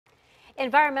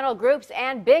Environmental groups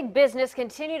and big business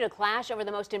continue to clash over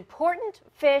the most important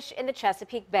fish in the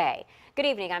Chesapeake Bay. Good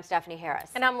evening, I'm Stephanie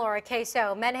Harris. And I'm Laura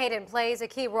Queso. Menhaden plays a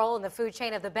key role in the food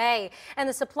chain of the Bay and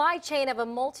the supply chain of a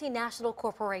multinational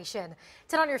corporation.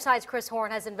 10 on Your Side's Chris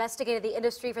Horne has investigated the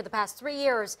industry for the past 3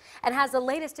 years and has the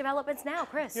latest developments now.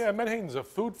 Chris. Yeah, menhaden's a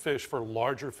food fish for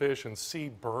larger fish and sea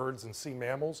birds and sea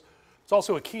mammals. It's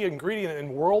also a key ingredient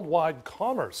in worldwide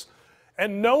commerce.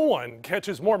 And no one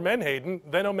catches more menhaden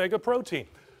than Omega Protein.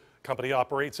 The company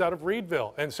operates out of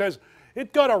Reedville and says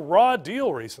it got a raw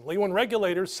deal recently when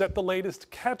regulators set the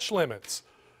latest catch limits.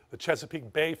 The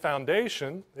Chesapeake Bay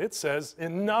Foundation, it says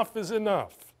enough is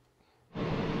enough.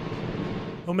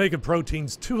 Omega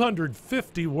Protein's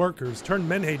 250 workers turn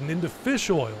menhaden into fish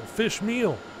oil, fish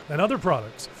meal, and other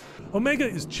products. Omega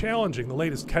is challenging the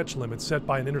latest catch limits set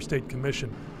by an interstate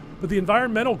commission. But the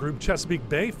environmental group Chesapeake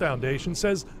Bay Foundation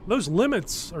says those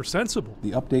limits are sensible. The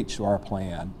updates to our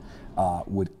plan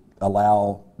would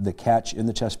allow the catch in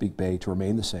the Chesapeake Bay to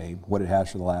remain the same, what it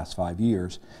has for the last 5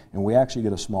 years, and we actually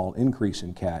get a small increase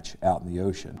in catch out in the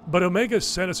ocean. But Omega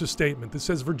sent us a statement that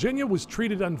says Virginia was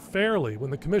treated unfairly when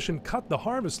the commission cut the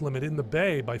harvest limit in the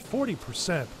bay by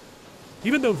 40%.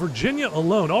 Even though Virginia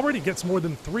alone already gets more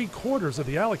than 3/4 of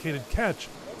the allocated catch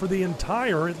for the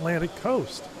entire Atlantic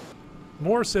coast.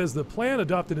 Moore says the plan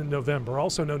adopted in November,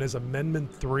 also known as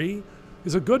Amendment 3,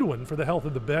 is a good one for the health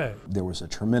of the bay. There was a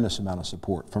tremendous amount of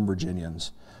support from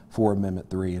Virginians for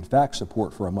Amendment 3. In fact,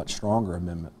 support for a much stronger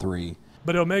Amendment 3.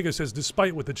 But Omega says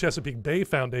despite what the Chesapeake Bay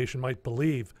Foundation might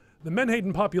believe, the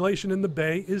menhaden population in the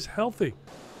bay is healthy.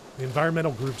 The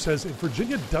environmental group says if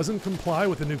Virginia doesn't comply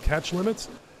with the new catch limits,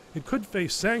 it could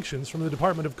face sanctions from the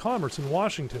Department of Commerce in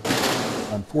Washington.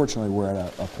 Unfortunately, we're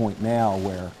at a point now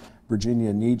where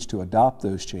Virginia needs to adopt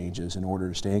those changes in order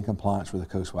to stay in compliance with the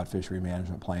Coastwide Fishery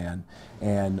Management Plan,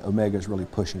 and Omega is really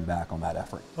pushing back on that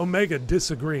effort. Omega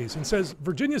disagrees and says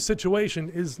Virginia's situation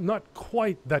is not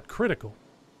quite that critical.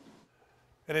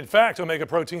 And in fact, Omega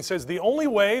Protein says the only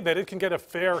way that it can get a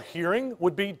fair hearing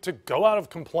would be to go out of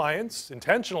compliance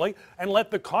intentionally and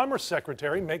let the Commerce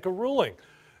Secretary make a ruling.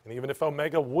 And even if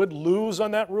Omega would lose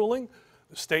on that ruling,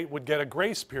 the state would get a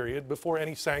grace period before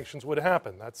any sanctions would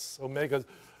happen. That's Omega's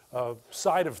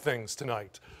side of things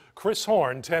tonight. Chris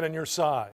Horne, 10 on Your Side.